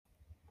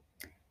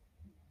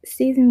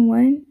Season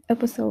 1,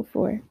 Episode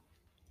 4.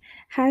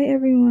 Hi,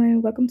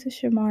 everyone. Welcome to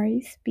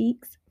Shamari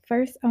Speaks.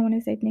 First, I want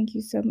to say thank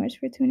you so much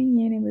for tuning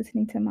in and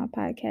listening to my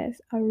podcast.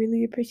 I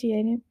really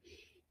appreciate it.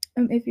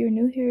 If you're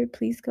new here,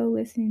 please go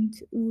listen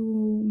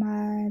to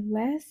my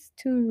last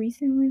two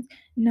recent ones.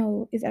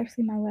 No, it's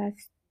actually my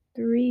last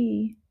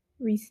three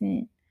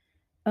recent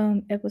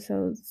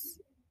episodes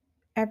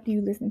after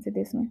you listen to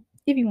this one.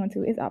 If you want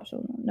to, it's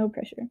optional, no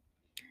pressure.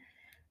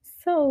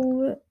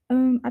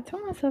 I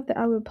told myself that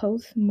I would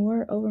post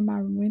more over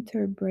my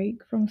winter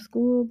break from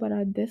school, but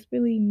I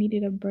desperately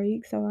needed a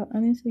break, so I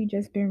honestly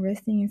just been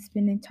resting and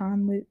spending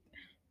time with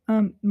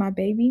my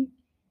baby.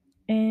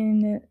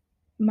 And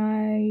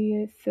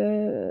my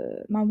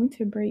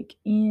winter break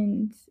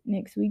ends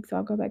next week, so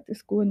I'll go back to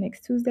school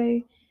next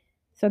Tuesday.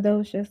 So that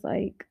was just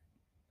like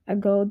a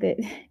goal that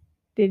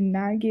did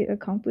not get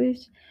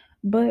accomplished.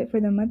 But for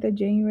the month of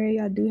January,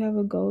 I do have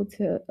a goal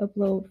to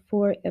upload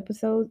 4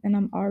 episodes, and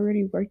I'm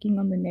already working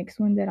on the next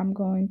one that I'm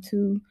going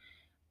to,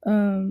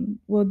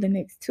 the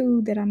next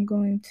two that I'm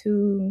going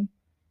to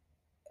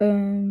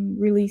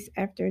release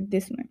after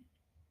this one.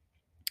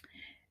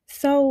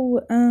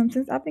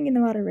 Since I've been getting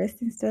a lot of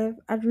rest and stuff,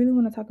 I really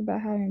want to talk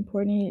about how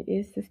important it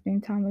is to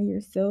spend time with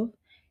yourself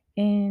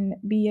and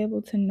be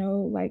able to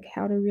know like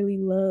how to really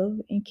love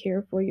and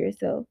care for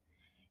yourself.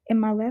 In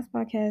my last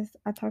podcast,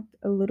 I talked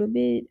a little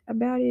bit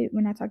about it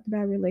when I talked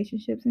about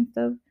relationships and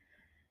stuff.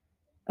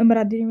 But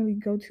I didn't really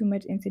go too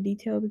much into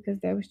detail because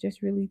that was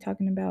just really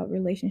talking about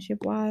relationship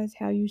wise,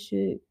 how you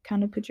should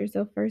kind of put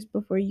yourself first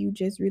before you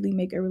just really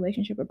make a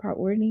relationship a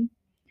priority.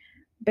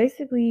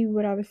 Basically,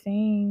 what I was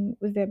saying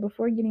was that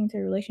before getting into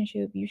a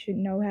relationship, you should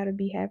know how to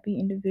be happy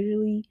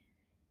individually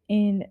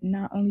and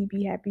not only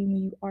be happy when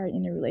you are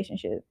in a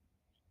relationship.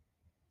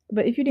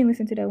 But if you didn't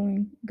listen to that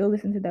one, go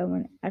listen to that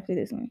one after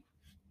this one.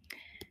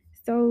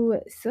 So,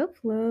 self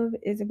love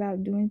is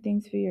about doing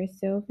things for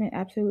yourself and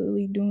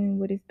absolutely doing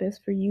what is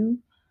best for you.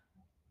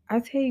 I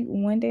take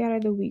one day out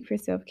of the week for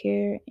self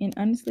care, and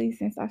honestly,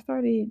 since I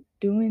started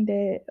doing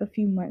that a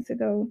few months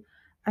ago,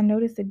 I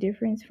noticed a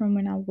difference from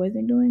when I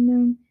wasn't doing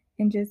them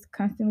and just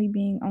constantly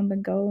being on the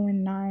go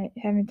and not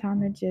having time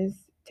to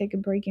just take a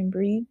break and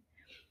breathe.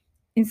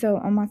 And so,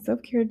 on my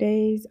self care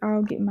days,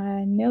 I'll get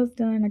my nails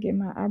done, I'll get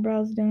my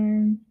eyebrows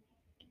done,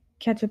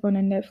 catch up on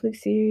a Netflix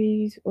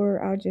series,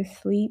 or I'll just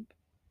sleep.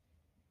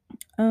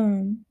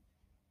 Um,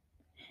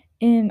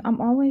 And I'm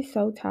always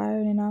so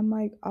tired and I'm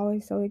like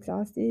always so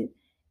exhausted.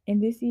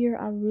 And this year,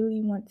 I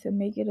really want to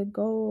make it a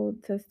goal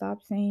to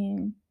stop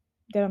saying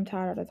that I'm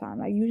tired all the time.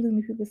 Like, usually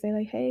when people say,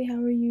 like, hey, how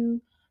are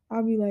you?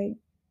 I'll be like,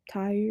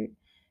 tired.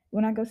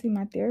 When I go see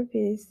my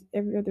therapist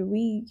every other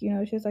week,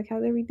 it's just like,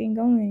 how's everything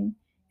going?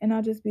 And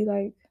I'll just be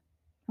like,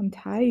 I'm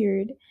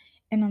tired.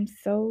 And I'm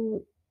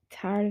so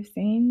tired of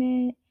saying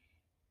that.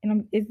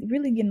 And it's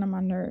really getting on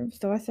my nerves.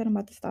 So I said I'm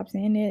about to stop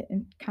saying it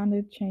and kind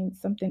of change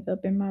something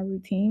up in my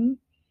routine.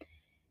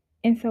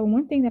 And so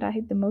one thing that I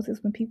hate the most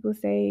is when people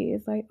say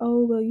it's like,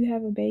 "Oh, well, you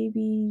have a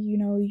baby,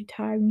 you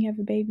tired when you have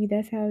a baby.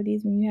 That's how it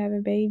is when you have a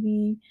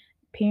baby.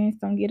 Parents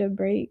don't get a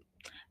break."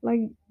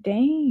 Like,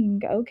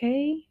 dang,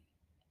 okay.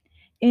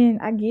 And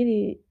I get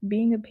it.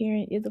 Being a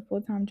parent is a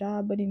full-time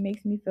job, but it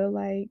makes me feel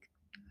like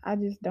I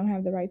just don't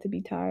have the right to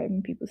be tired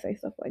when people say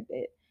stuff like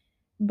that.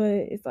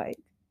 But it's like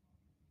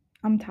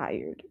I'm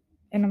tired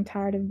and I'm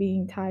tired of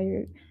being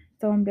tired.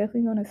 So I'm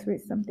definitely going to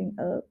switch something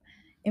up.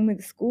 And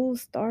with school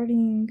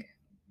starting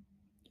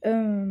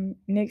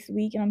next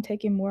week and I'm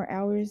taking more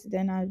hours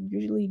than I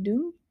usually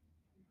do,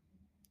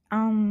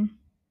 I'm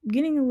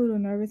getting a little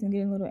nervous and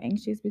getting a little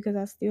anxious because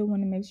I still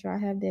want to make sure I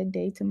have that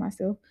day to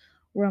myself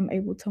where I'm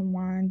able to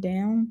wind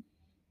down.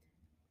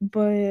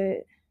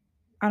 But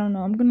I don't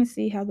know. I'm going to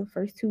see how the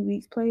first 2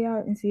 weeks play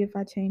out and see if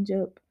I change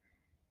up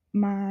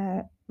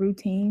my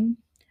routine.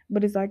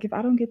 But it's like if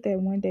I don't get that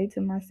one day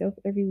to myself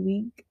every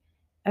week,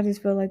 I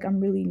just feel like I'm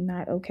really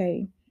not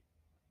okay.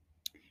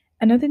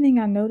 Another thing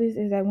I noticed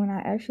is that when I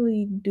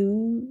actually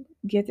do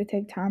get to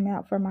take time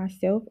out for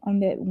myself on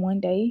that one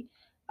day,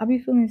 I'll be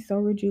feeling so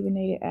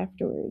rejuvenated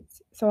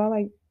afterwards. So I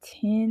like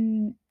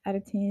 10 out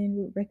of 10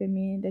 would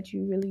recommend that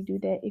you really do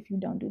that if you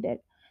don't do that.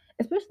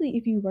 Especially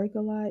if you work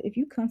a lot. If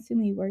you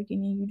constantly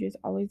working and you just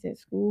always at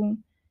school,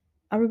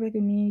 I would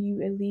recommend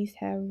you at least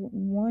have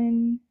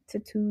 1 to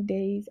 2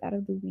 days out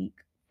of the week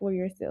for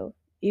yourself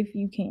if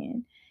you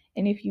can.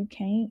 And if you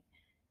can't,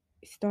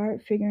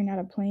 start figuring out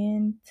a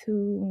plan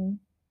to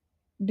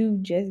do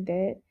just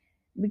that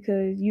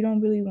because you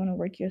don't really want to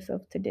work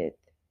yourself to death.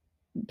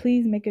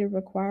 Please make it a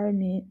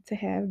requirement to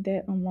have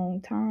that alone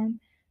time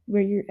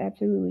where you're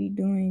absolutely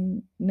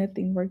doing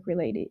nothing work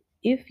related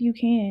if you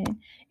can.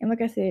 And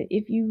like I said,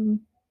 if you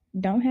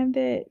don't have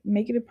that,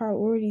 make it a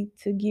priority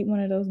to get one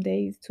of those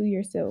days to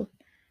yourself.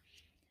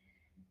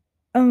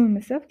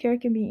 Self-care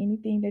can be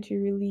anything that you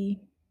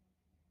really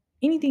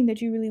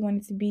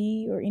want it to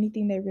be or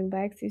anything that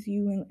relaxes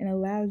you and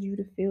allows you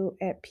to feel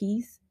at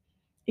peace.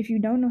 If you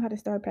don't know how to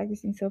start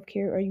practicing self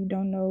care or you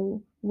don't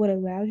know what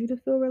allows you to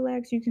feel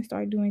relaxed, you can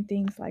start doing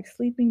things like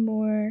sleeping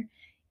more,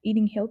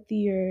 eating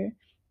healthier,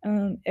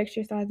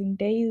 exercising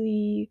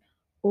daily,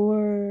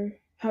 or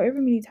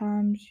however many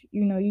times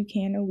you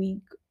can a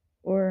week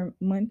or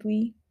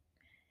monthly,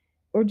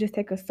 or just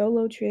take a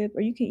solo trip,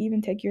 or you can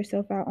even take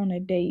yourself out on a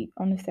date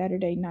on a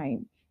Saturday night.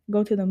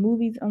 Go to the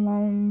movies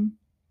alone,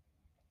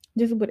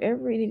 just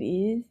whatever it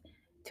is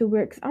to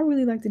where, cause I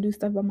really like to do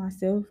stuff by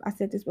myself. I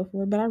said this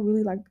before, but I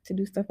really like to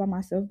do stuff by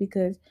myself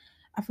because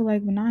I feel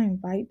like when I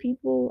invite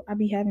people, I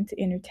be having to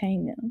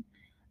entertain them.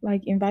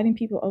 Like inviting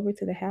people over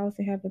to the house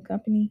and having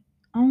company.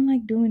 I don't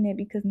like doing that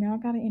because now I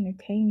gotta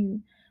entertain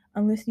you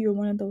unless you're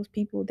one of those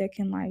people that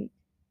can like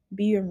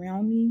be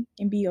around me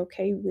and be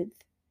okay with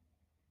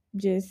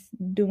just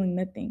doing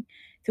nothing.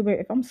 To where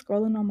if I'm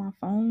scrolling on my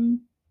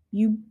phone,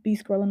 you be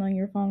scrolling on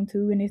your phone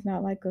too, and it's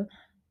not like a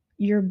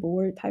you're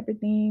bored type of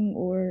thing,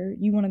 or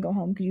you want to go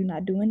home because you're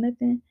not doing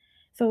nothing.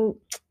 So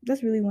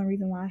that's really one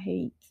reason why I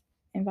hate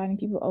inviting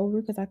people over,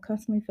 because I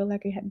constantly feel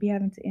like I be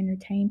having to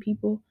entertain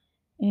people,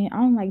 and I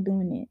don't like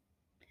doing it.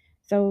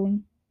 So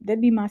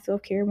that'd be my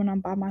self care when I'm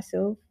by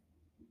myself,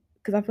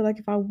 because I feel like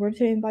if I were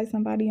to invite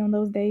somebody on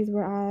those days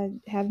where I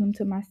have them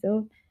to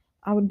myself,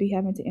 I would be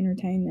having to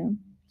entertain them.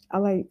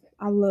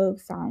 I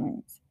love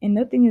silence, and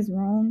nothing is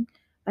wrong.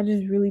 I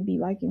just really be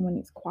liking when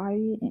it's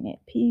quiet and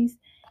at peace.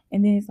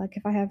 And then it's like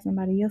if I have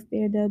somebody else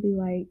there, they'll be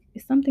like,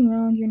 "Is something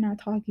wrong? You're not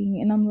talking."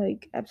 And I'm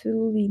like,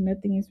 "Absolutely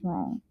nothing is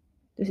wrong.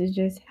 This is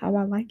just how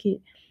I like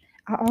it."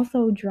 I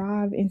also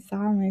drive in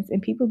silence,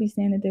 and people be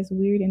saying that that's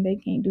weird and they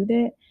can't do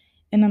that.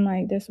 And I'm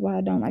like, that's why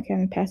I don't like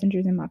having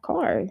passengers in my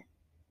car.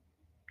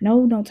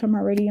 No, don't turn my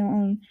radio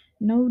on.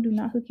 No, do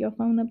not hook your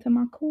phone up to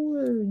my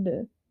cord.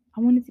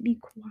 I want it to be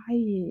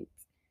quiet.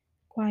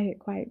 Quiet,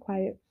 quiet,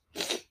 quiet.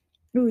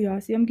 Ooh,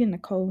 y'all, see, I'm getting a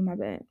cold, my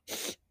bad.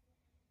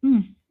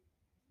 Mm,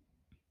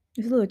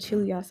 it's a little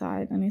chilly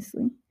outside,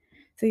 honestly.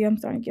 So, yeah, I'm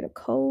starting to get a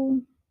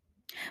cold.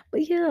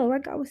 But, yeah,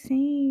 like I was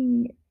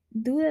saying,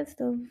 do that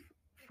stuff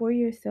for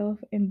yourself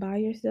and by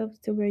yourself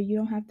to where you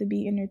don't have to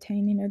be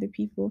entertaining other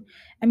people.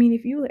 I mean,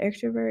 if you're an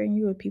extrovert and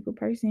you're a people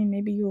person,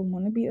 maybe you'll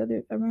want to be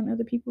around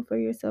other people for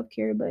your self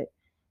care, but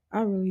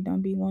I really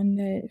don't be one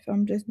that, if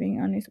I'm just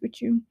being honest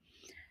with you.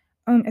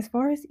 As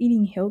far as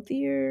eating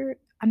healthier,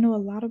 I know a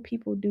lot of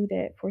people do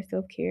that for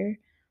self care.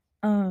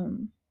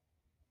 Um,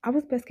 I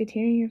was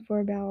pescatarian for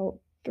about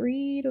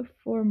 3 to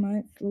 4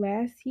 months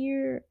last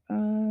year,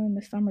 in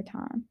the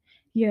summertime.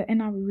 Yeah,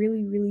 and I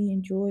really, really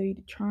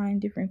enjoyed trying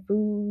different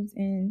foods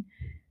and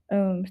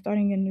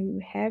starting a new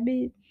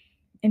habit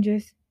and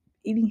just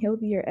eating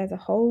healthier as a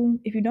whole.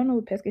 If you don't know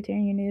what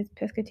pescatarian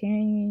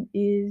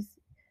is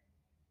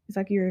it's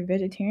like you're a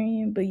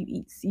vegetarian, but you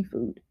eat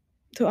seafood.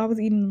 So I was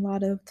eating a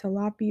lot of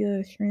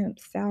tilapia, shrimp,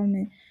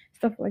 salmon,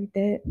 stuff like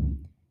that.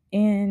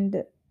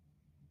 And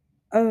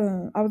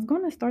I was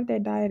going to start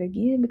that diet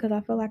again because I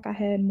felt like I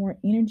had more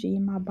energy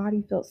and my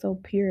body felt so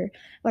pure.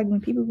 Like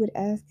when people would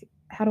ask,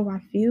 how do I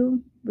feel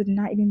with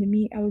not eating the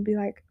meat? I would be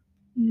like,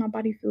 my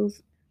body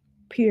feels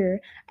pure.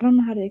 I don't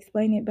know how to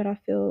explain it, but I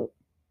feel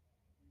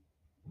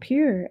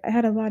pure. I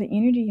had a lot of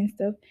energy and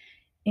stuff.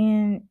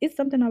 And it's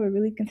something I would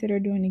really consider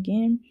doing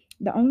again.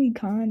 The only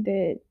con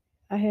that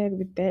I had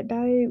with that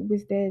diet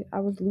was that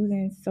I was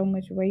losing so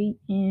much weight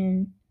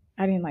and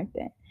I didn't like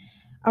that.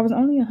 I was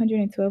only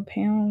 112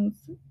 pounds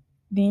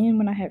then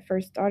when I had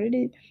first started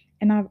it.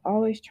 And I've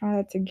always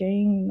tried to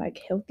gain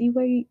like healthy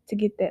weight to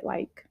get that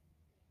like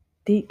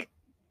thick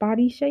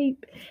body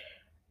shape.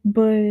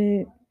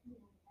 But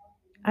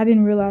I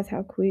didn't realize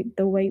how quick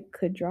the weight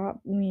could drop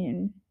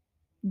when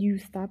you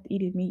stopped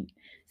eating meat.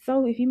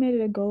 So if you made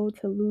it a goal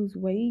to lose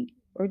weight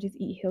or just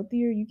eat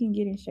healthier, you can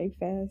get in shape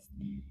fast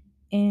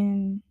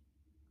and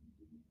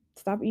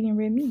stop eating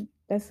red meat.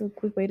 That's a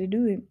quick way to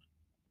do it.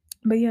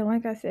 But yeah,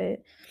 like I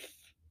said,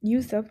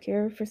 use self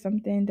care for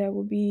something that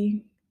will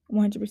be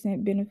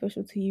 100%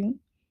 beneficial to you.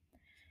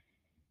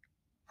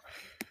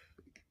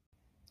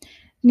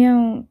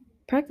 Now,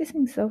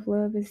 practicing self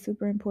love is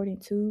super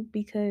important too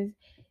because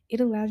it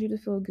allows you to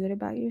feel good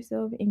about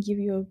yourself and give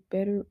you a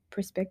better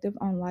perspective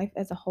on life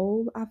as a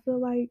whole. I feel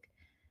like,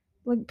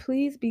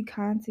 please be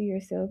kind to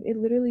yourself. It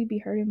literally be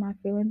hurting my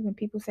feelings when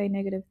people say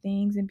negative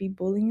things and be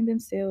bullying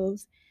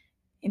themselves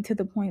into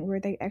the point where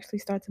they actually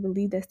start to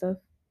believe that stuff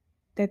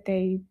that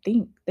they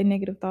think, the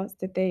negative thoughts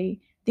that they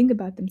think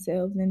about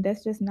themselves. And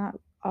that's just not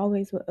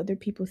always what other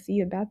people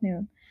see about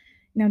them.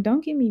 Now,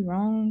 don't get me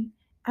wrong.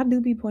 I do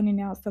be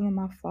pointing out some of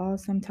my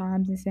flaws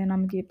sometimes and saying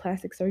I'm gonna get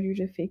plastic surgery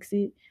to fix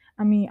it.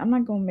 I mean, I'm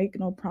not gonna make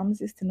no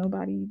promises to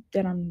nobody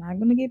that I'm not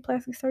gonna get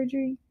plastic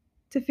surgery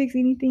to fix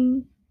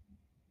anything.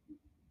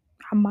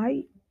 I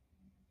might,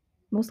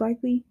 most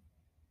likely.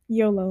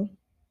 YOLO.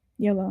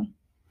 YOLO.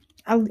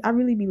 I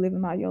really be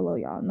living my YOLO,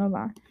 y'all. No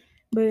lie.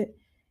 But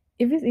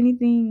if it's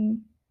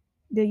anything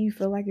that you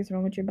feel like is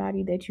wrong with your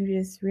body that you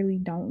just really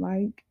don't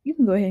like, you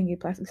can go ahead and get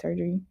plastic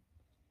surgery.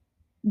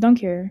 Don't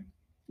care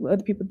what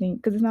other people think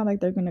because it's not like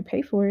they're going to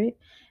pay for it.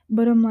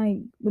 But I'm like,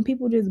 when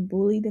people just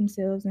bully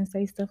themselves and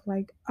say stuff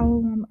like, oh,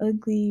 I'm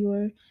ugly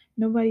or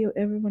nobody will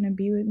ever want to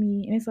be with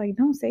me. And it's like,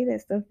 don't say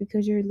that stuff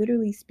because you're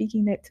literally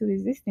speaking that to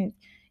existence.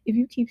 If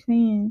you keep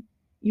saying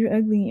you're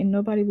ugly and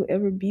nobody will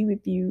ever be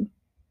with you,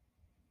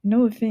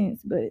 no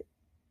offense, but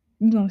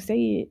you're gonna say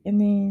it, and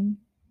then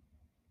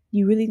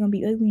you really gonna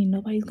be ugly and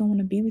nobody's gonna want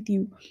to be with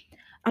you.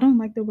 I don't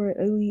like the word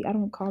ugly. I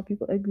don't call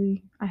people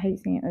ugly. I hate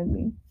saying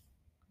ugly.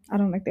 I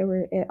don't like that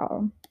word at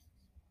all.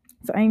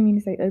 So I ain't mean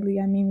to say ugly.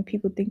 I mean when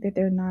people think that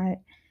they're not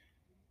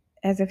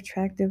as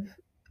attractive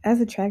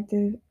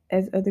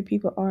as other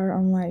people are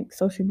on like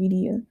social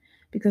media,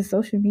 because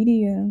social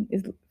media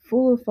is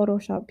full of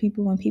Photoshop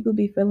people, and people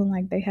be feeling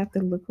like they have to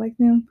look like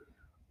them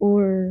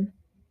or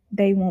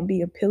they won't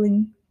be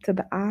appealing to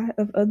the eye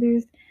of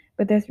others,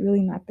 but that's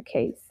really not the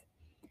case.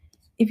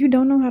 If you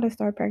don't know how to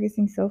start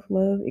practicing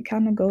self-love, it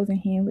kind of goes in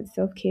hand with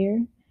self-care.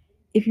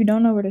 If you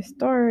don't know where to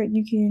start,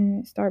 you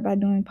can start by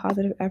doing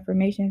positive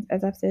affirmations.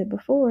 As I've said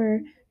before,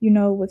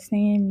 with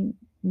saying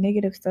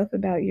negative stuff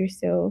about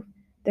yourself,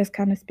 that's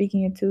kind of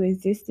speaking into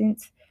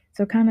existence.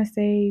 So, kind of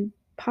say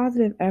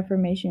positive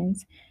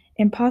affirmations.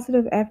 And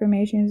positive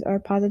affirmations are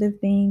positive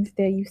things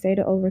that you say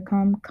to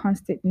overcome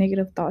constant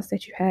negative thoughts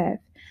that you have.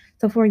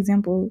 So, for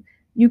example,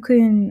 you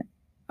can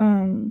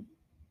um,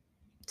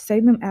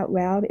 say them out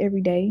loud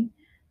every day,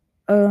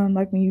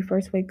 like when you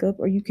first wake up,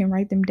 or you can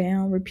write them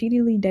down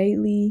repeatedly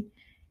daily.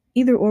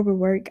 Either or will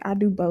work. I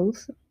do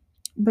both.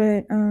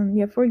 But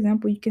yeah, for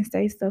example, you can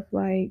say stuff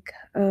like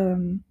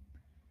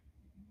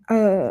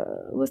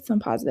what's some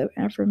positive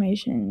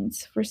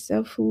affirmations for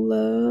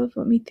self-love?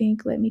 Let me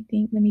think.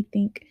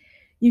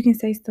 You can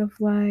say stuff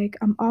like,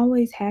 I'm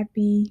always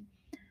happy.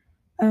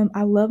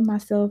 I love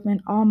myself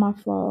and all my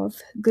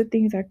flaws. Good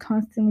things are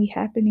constantly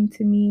happening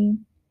to me.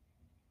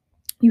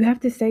 You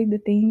have to say the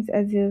things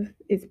as if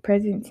it's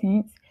present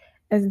tense,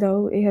 as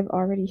though it have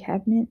already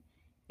happened,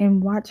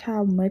 and watch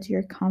how much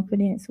your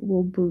confidence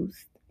will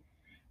boost.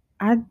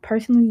 I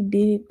personally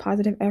did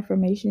positive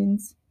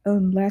affirmations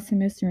last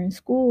semester in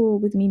school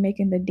with me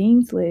making the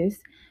dean's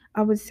list.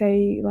 I would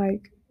say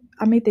like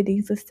I made the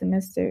dean's list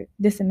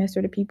this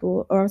semester to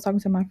people, or I was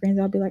talking to my friends.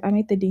 I'll be like, I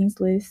made the dean's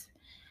list.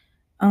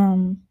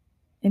 Um,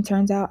 and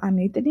turns out I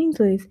made the dean's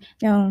list.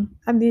 Now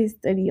I did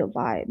study a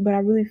lot, but I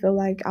really feel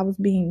like I was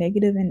being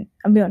negative, and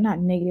I mean not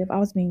negative. I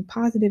was being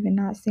positive and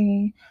not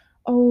saying,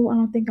 "Oh, I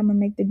don't think I'm gonna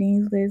make the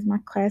dean's list. My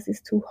class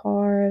is too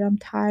hard. I'm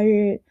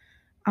tired.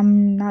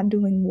 I'm not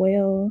doing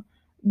well,"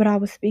 but I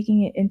was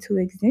speaking it into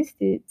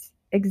existence.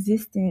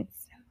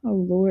 Existence. Oh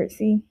Lord,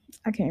 see,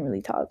 I can't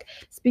really talk.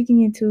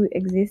 Speaking into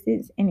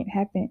existence, and it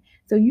happened.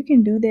 So you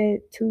can do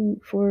that too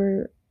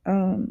for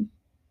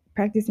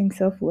practicing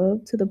self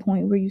love, to the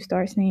point where you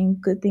start saying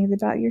good things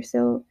about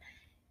yourself,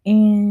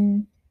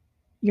 and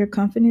your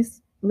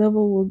confidence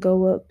level will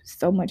go up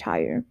so much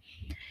higher.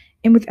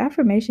 And with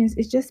affirmations,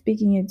 it's just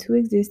speaking into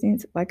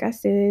existence, like I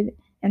said,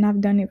 and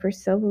I've done it for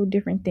several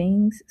different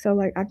things. So,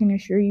 like, I can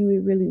assure you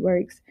it really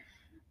works.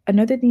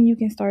 Another thing you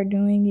can start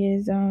doing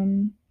is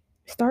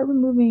start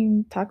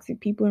removing toxic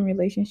people and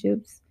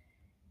relationships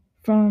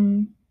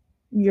from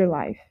your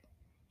life.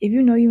 If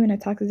you know you're in a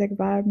toxic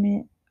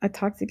environment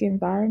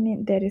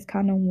that is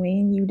kind of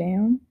weighing you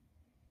down,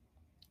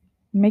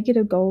 make it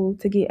a goal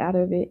to get out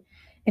of it.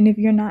 And if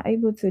you're not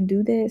able to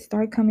do that,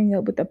 start coming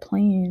up with a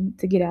plan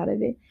to get out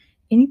of it.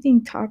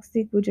 Anything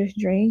toxic will just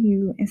drain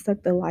you and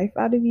suck the life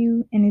out of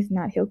you, and it's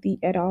not healthy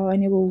at all.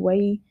 And it will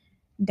weigh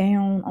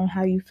down on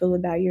how you feel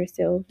about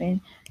yourself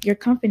and your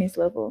confidence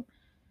level.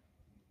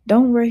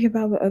 Don't worry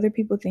about what other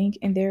people think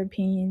and their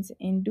opinions,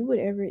 and do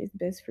whatever is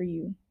best for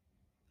you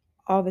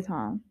all the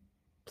time.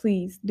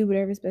 Please do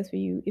whatever is best for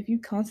you. If you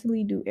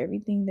constantly do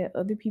everything that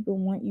other people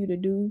want you to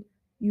do,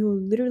 you'll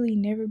literally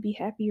never be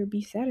happy or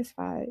be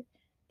satisfied.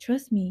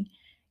 Trust me,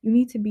 you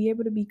need to be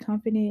able to be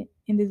confident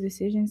in the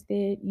decisions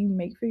that you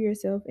make for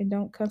yourself, and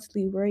don't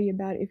constantly worry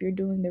about if you're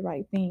doing the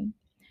right thing.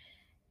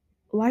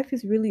 Life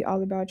is really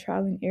all about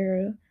trial and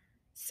error.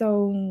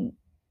 So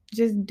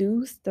just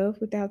do stuff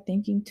without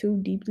thinking too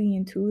deeply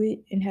into it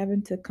and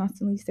having to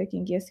constantly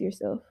second guess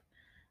yourself.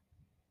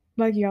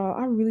 Like, y'all,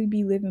 I really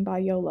be living by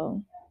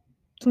YOLO.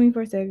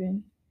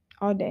 24/7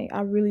 all day.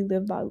 I really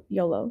live by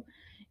YOLO.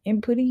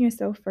 And putting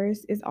yourself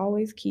first is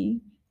always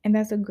key. And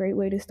that's a great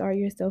way to start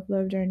your self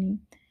love journey.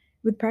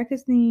 With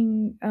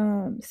practicing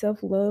self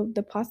love,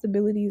 the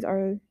possibilities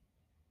are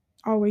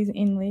always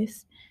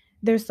endless.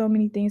 There's so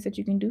many things that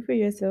you can do for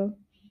yourself.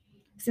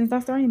 Since I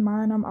started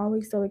mine, I'm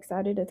always so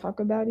excited to talk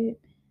about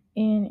it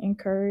and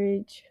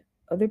encourage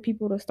other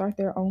people to start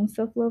their own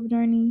self love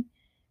journey,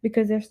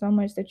 because there's so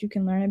much that you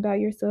can learn about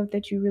yourself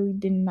that you really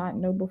did not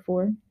know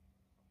before.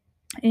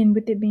 And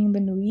with it being the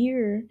new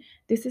year,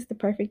 this is the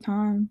perfect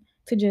time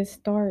to just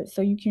start,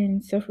 so you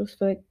can self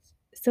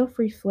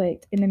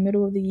reflect in the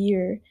middle of the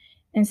year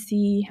and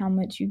see how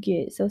much you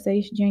get. So say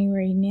it's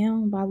January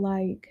now, by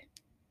like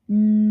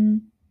mm,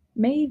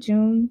 May,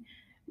 June,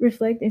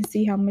 reflect and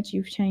see how much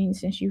you've changed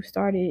since you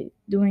started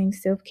doing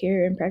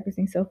self-care and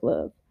practicing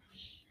self-love.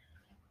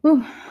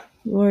 Whew,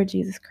 Lord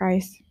Jesus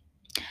Christ.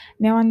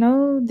 Now, I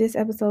know this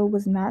episode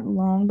was not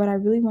long, but I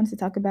really wanted to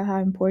talk about how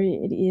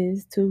important it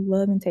is to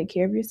love and take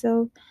care of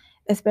yourself,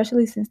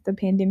 especially since the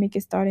pandemic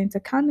is starting to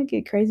kind of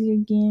get crazy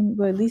again.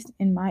 But at least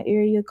in my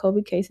area,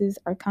 COVID cases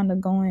are kind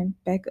of going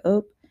back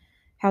up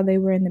how they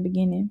were in the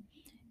beginning.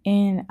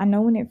 And I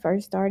know when it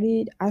first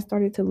started, I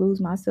started to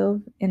lose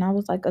myself and I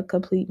was like a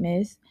complete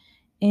mess.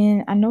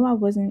 And I know I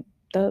wasn't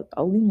the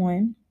only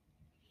one,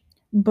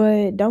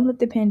 but don't let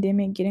the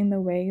pandemic get in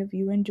the way of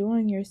you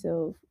enjoying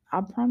yourself.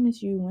 I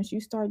promise you, once you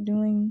start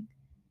doing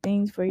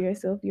things for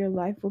yourself, your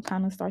life will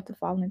kind of start to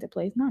fall into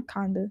place. Not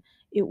kind of,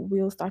 it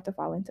will start to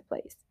fall into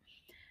place.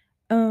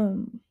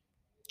 Um,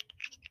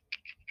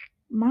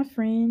 my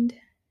friend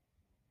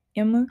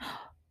Emma,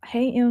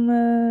 hey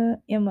Emma,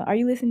 are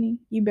you listening?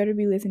 You better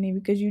be listening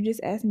because you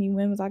just asked me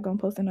when was I gonna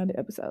post another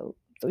episode.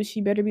 So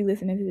she better be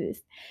listening to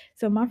this.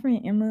 So my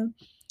friend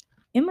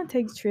Emma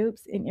takes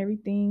trips and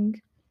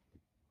everything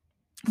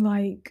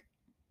like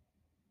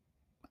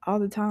all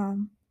the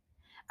time.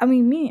 I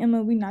mean, me and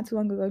Emma, we not too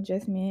long ago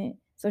just met.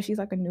 So she's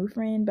like a new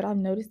friend, but I've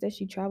noticed that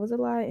she travels a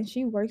lot and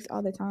she works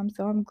all the time.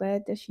 So I'm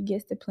glad that she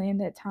gets to plan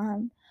that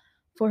time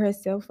for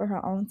herself, for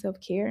her own self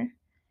care.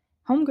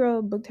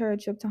 Homegirl booked her a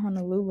trip to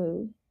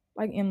Honolulu.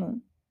 Like, Emma,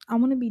 I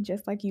want to be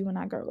just like you when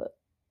I grow up.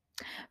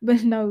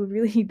 But no,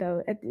 really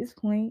though, at this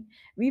point,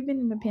 we've been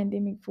in the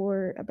pandemic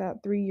for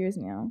about 3 years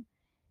now.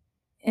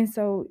 And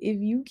so if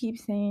you keep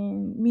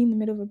saying me in the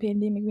middle of a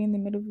pandemic, me in the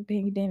middle of a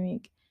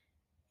pandemic,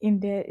 and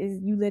that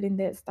is you letting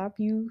that stop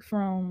you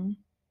from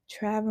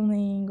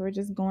traveling or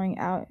just going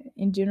out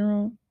in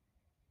general,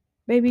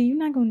 baby, you're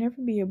not gonna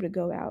never be able to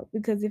go out.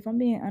 Because if I'm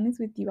being honest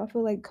with you, I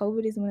feel like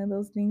COVID is one of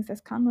those things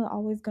that's kind of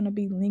always gonna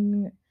be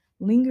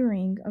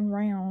lingering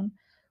around,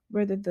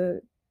 whether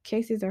the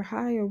cases are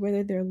high or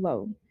whether they're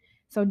low.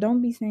 So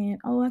don't be saying,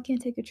 "Oh, I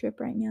can't take a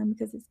trip right now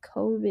because it's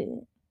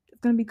COVID."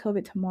 It's gonna be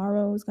COVID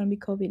tomorrow. It's gonna be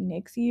COVID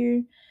next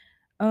year.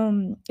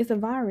 It's a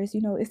virus.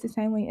 It's the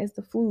same way as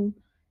the flu.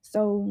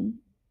 So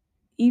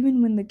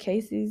even when the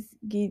cases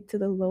get to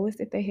the lowest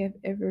that they have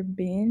ever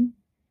been,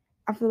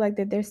 I feel like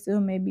that there still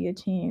may be a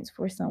chance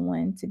for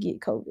someone to get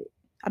COVID.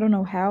 I don't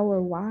know how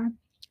or why,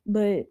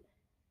 but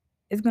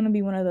it's going to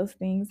be one of those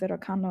things that are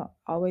kind of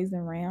always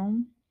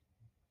around.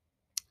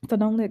 So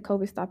don't let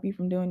COVID stop you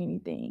from doing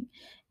anything.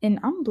 And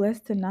I'm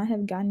blessed to not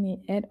have gotten it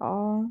at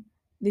all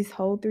this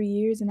whole 3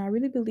 years. And I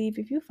really believe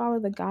if you follow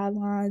the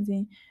guidelines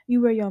and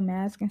you wear your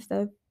mask and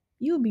stuff,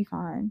 you'll be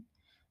fine.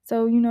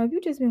 So, if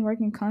you've just been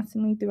working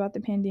constantly throughout the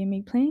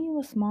pandemic, plan you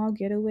a small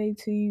getaway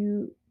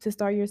to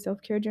start your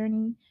self-care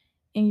journey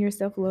and your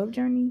self-love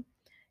journey.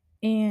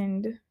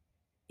 And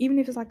even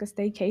if it's like a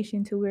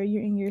staycation to where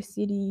you're in your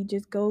city,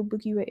 just go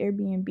book you an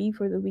Airbnb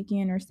for the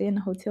weekend or stay in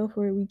a hotel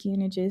for a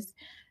weekend and just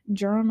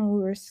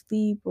journal or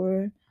sleep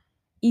or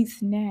eat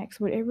snacks,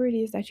 whatever it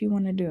is that you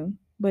want to do.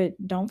 But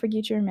don't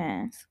forget your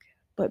mask.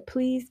 But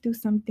please do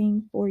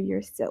something for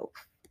yourself.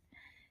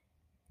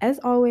 As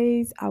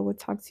always, I will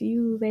talk to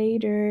you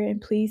later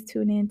and please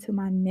tune in to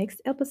my next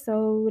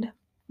episode.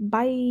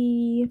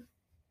 Bye.